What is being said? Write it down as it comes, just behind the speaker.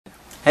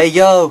Hey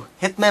yo,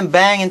 Hitman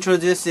Bang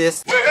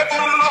introduces.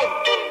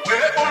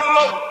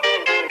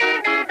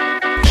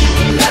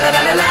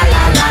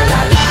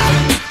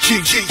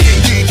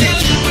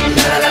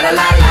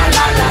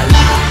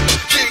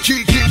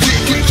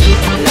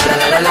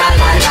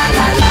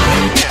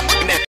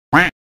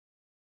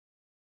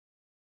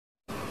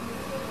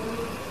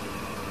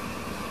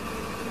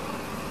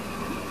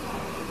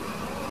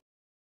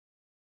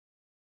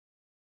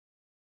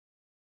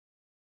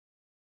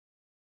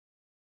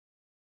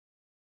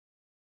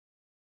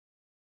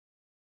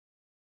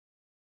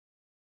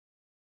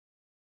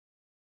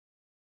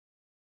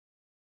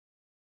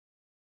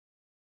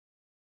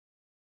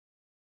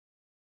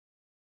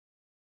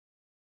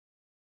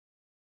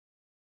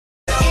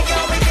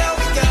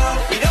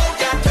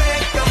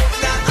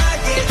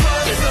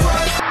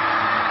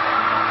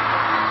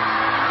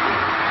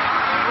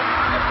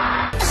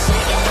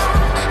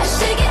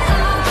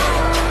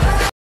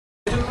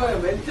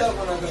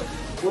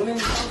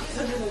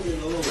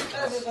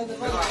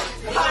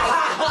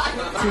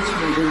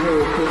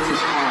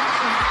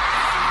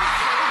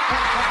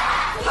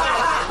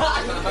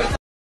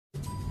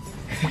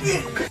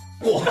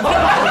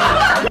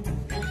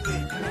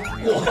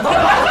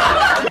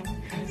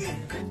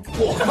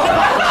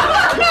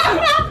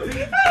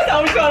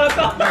 나올 줄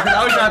알았다.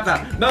 나올 줄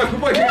알았다. 나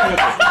급하게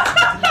생각했어.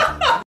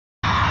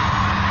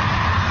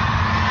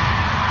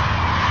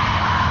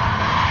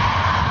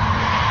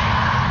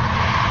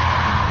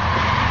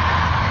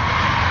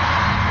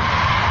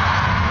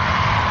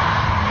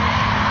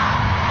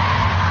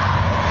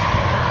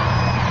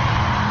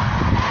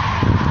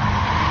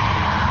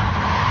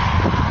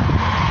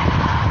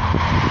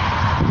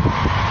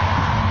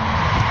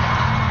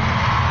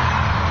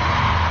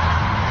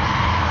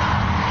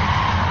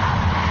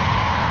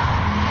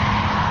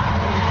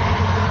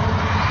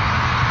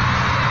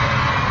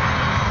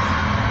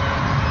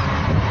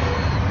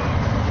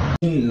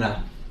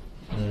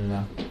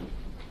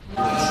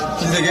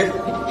 신세계?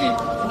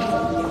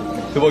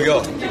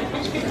 대박이야.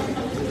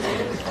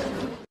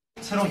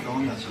 새로운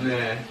경험이었죠.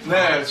 네.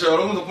 네, 저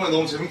여러분 덕분에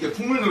너무 재밌게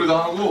풍물놀이도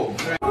하고.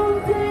 네.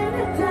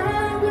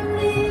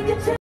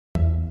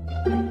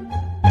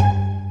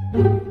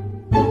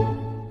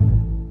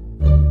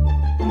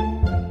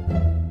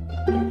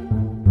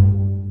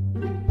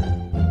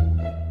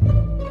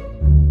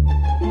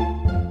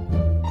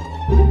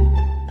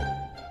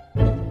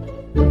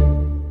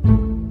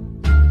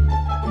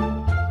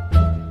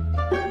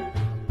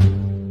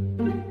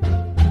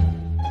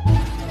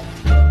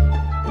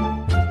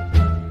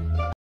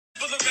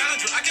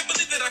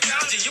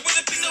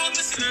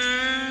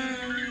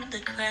 The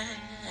crack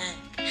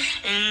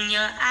in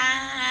your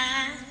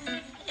eye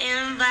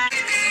invite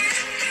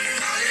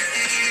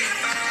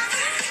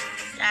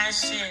I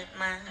set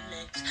my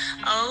legs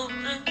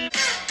open.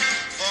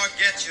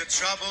 Forget your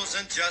troubles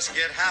and just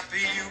get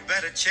happy. You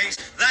better chase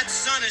that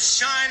sun is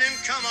shining.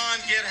 Come on,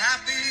 get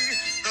happy.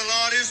 The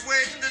Lord is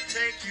waiting to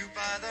take you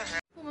by the hand.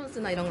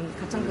 퍼포먼스나 이런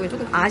가창곡이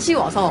조금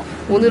아쉬워서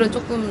오늘은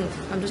조금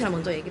남주 씨랑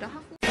먼저 얘기를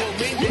하고.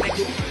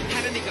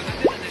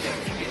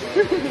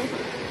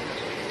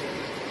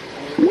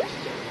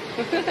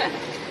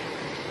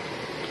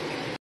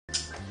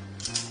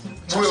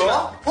 뭐야?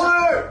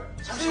 헐!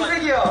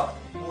 신세계야!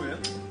 뭐예요?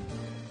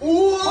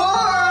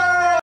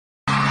 우와!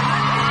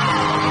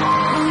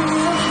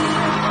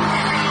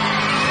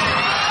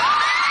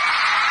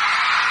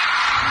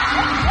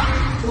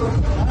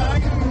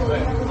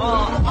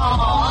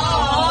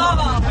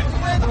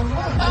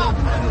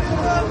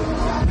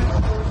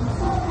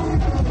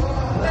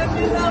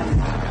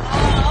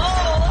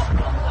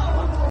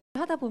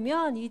 하다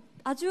보면 이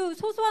아주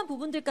소소한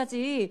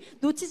부분들까지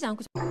놓치지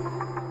않고.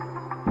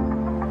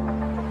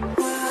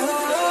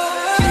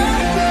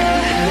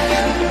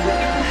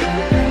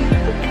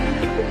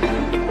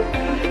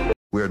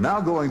 We are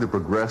now going to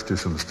progress to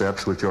some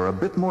steps which are a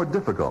bit more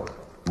difficult.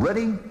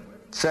 Ready,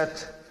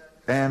 set,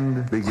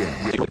 and begin.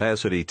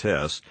 Capacity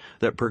test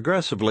that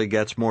progressively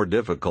gets more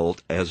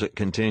difficult as it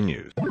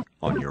continues.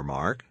 On your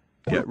mark,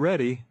 get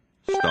ready,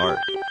 start.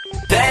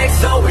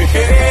 Legs over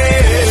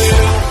here,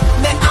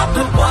 내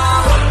앞에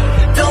봐,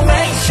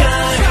 donation,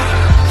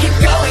 keep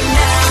going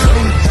now.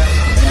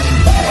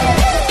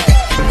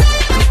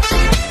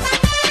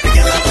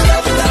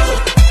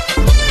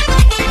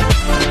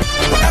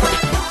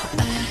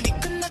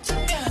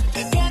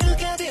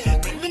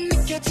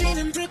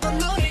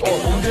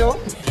 뭔데요?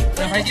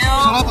 자, 갈게요.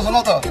 잘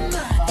나왔다.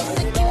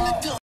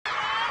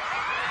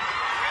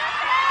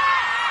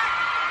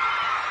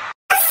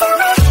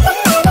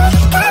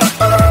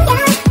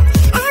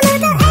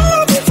 Wonder,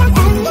 wonder,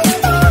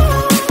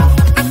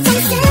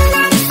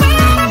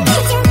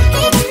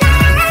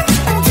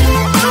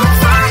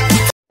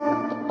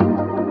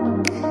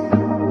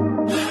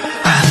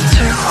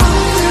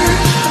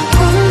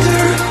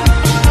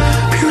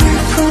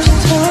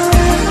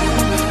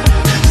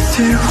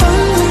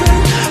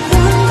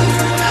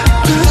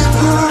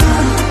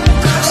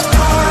 whisper.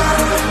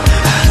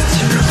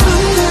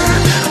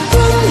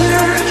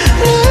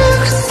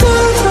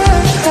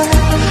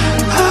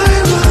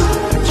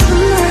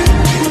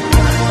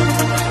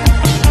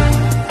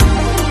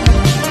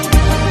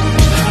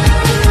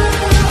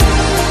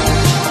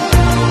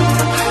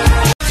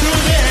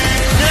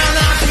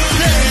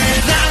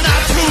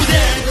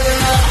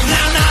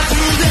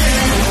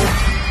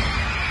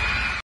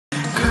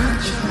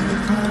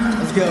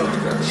 Let's go.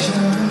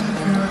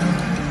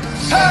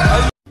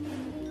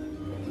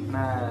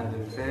 하나,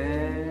 둘, 셋.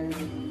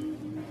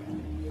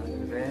 하나,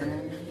 둘, 셋.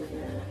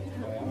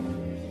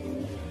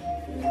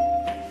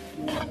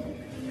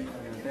 하나,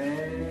 둘, 셋.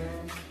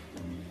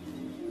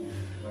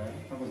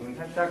 하고 눈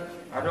살짝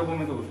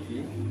아려보면서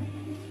웃기.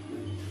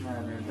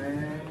 하나, 둘, 셋.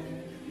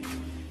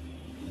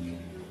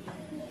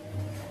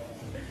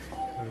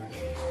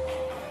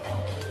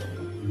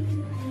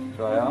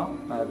 좋아요.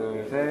 하나,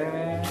 둘, 셋.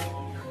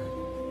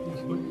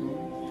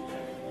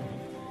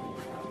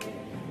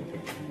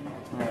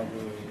 하나, 둘,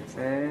 셋.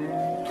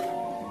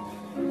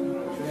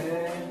 셋.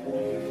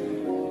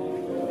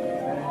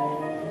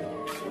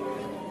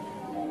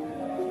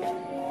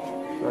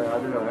 좋아요.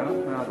 아주 좋아요.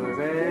 하나, 둘, 셋.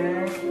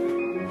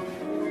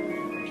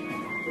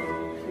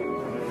 하나,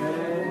 둘, 셋.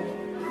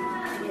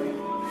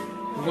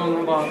 두손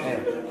한번, 네.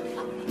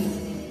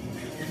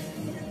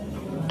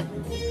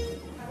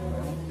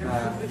 자,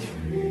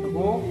 하고.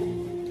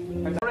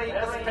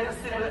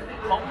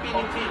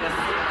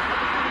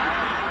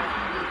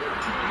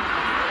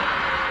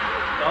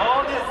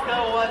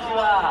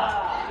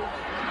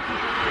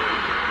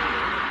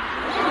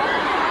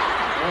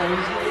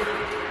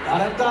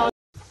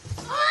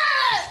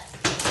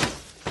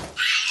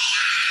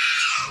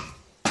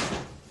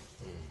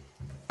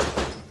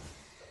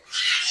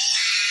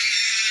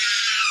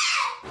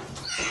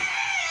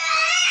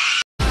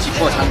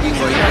 지퍼 잠긴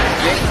거예요.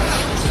 이게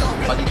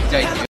바디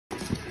디자인이에요.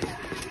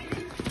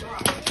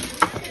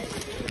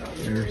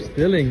 You're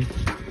spilling.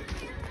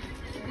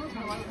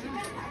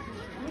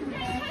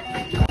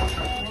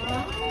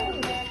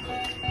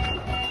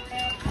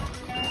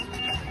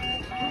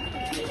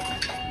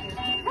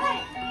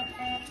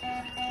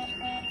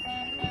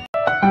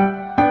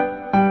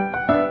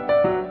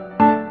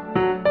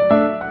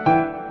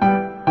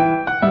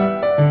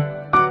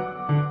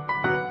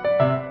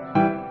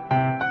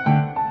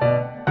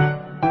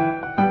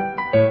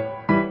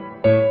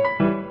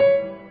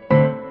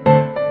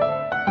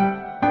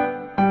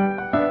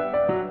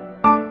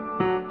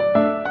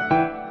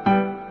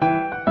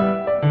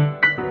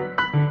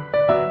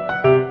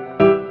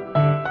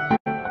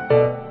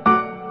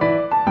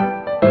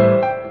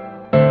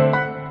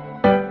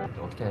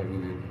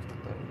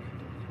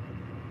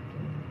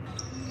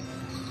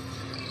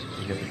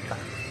 이게 딱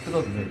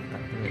뜯어주면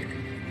딱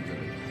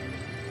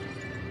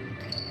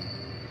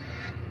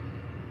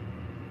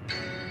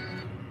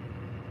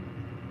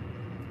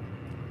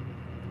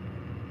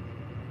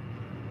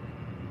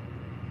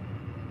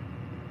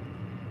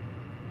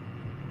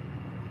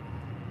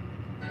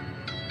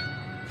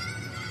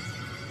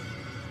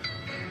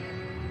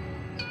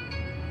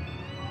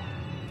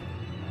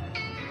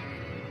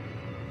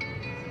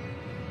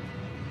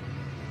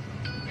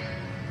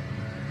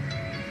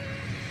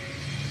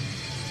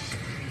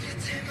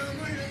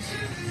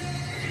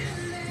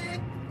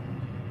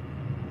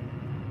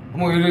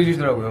뭐 이래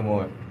주시더라고요.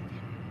 뭐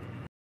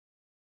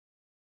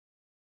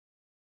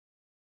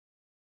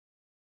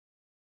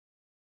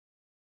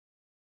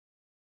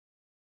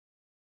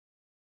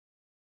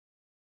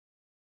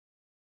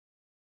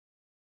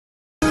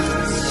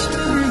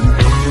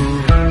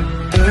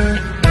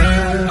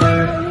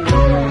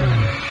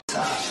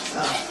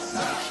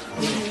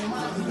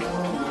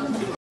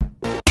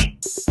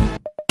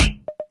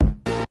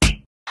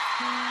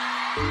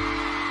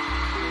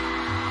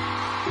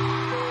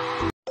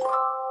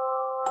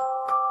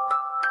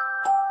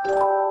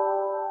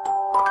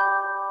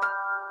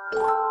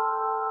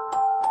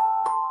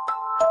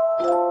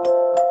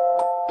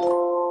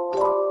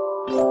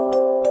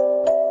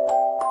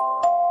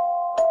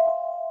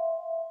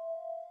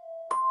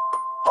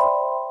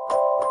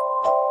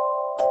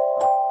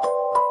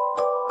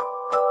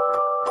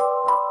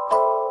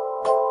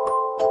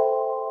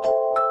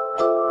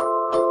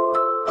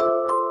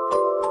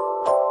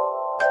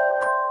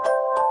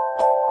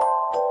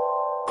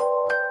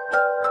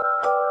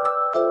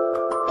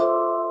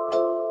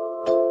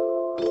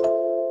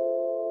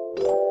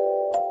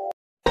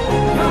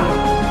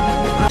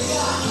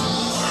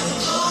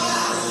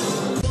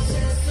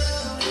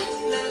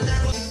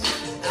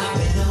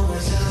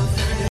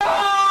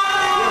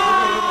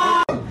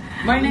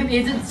My name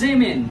is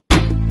Jimin.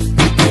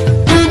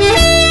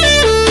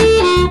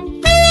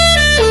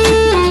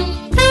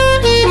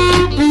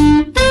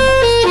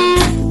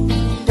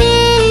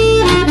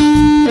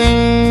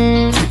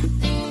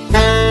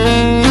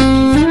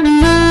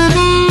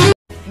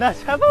 나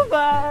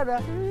잡아봐라.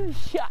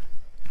 샤.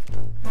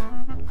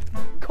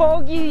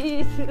 거기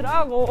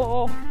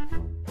있으라고.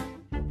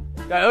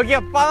 야, 여기가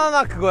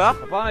바나나 그거야?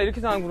 바나나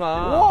이렇게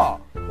사는구나. 우와.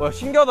 와,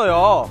 신기하다,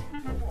 야.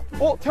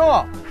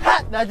 태영아.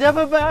 하! 나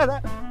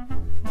잡아봐라.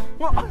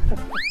 우와.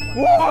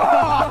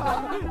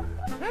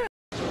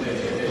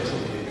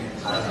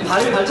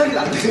 다리 발차기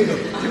안 되는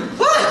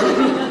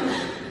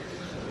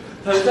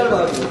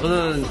거.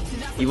 저는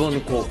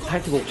이번 곡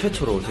타이틀곡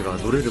최초로 제가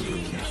노래를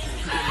부릅니다.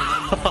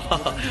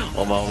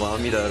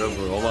 어마어마합니다,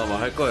 여러분.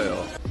 어마어마할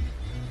거예요.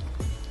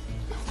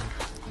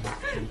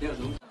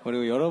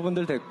 그리고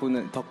여러분들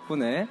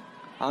덕분에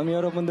아미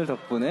여러분들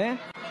덕분에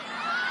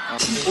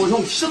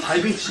형 진짜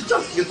다이빙 진짜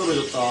크게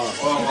떨어졌다.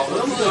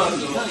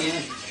 이상해.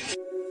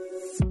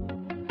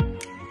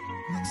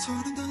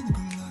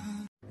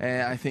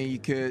 And I think you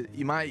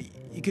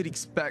could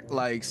expect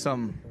like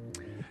some,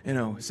 you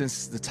know,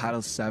 since the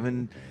title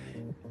 7,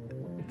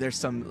 there's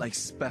some like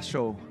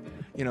special,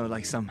 you know,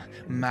 like some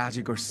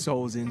magic or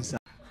souls inside.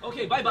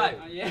 Okay, bye bye.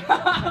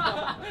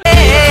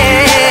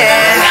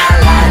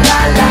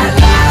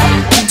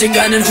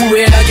 언젠가는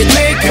후회하게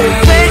될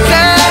거야.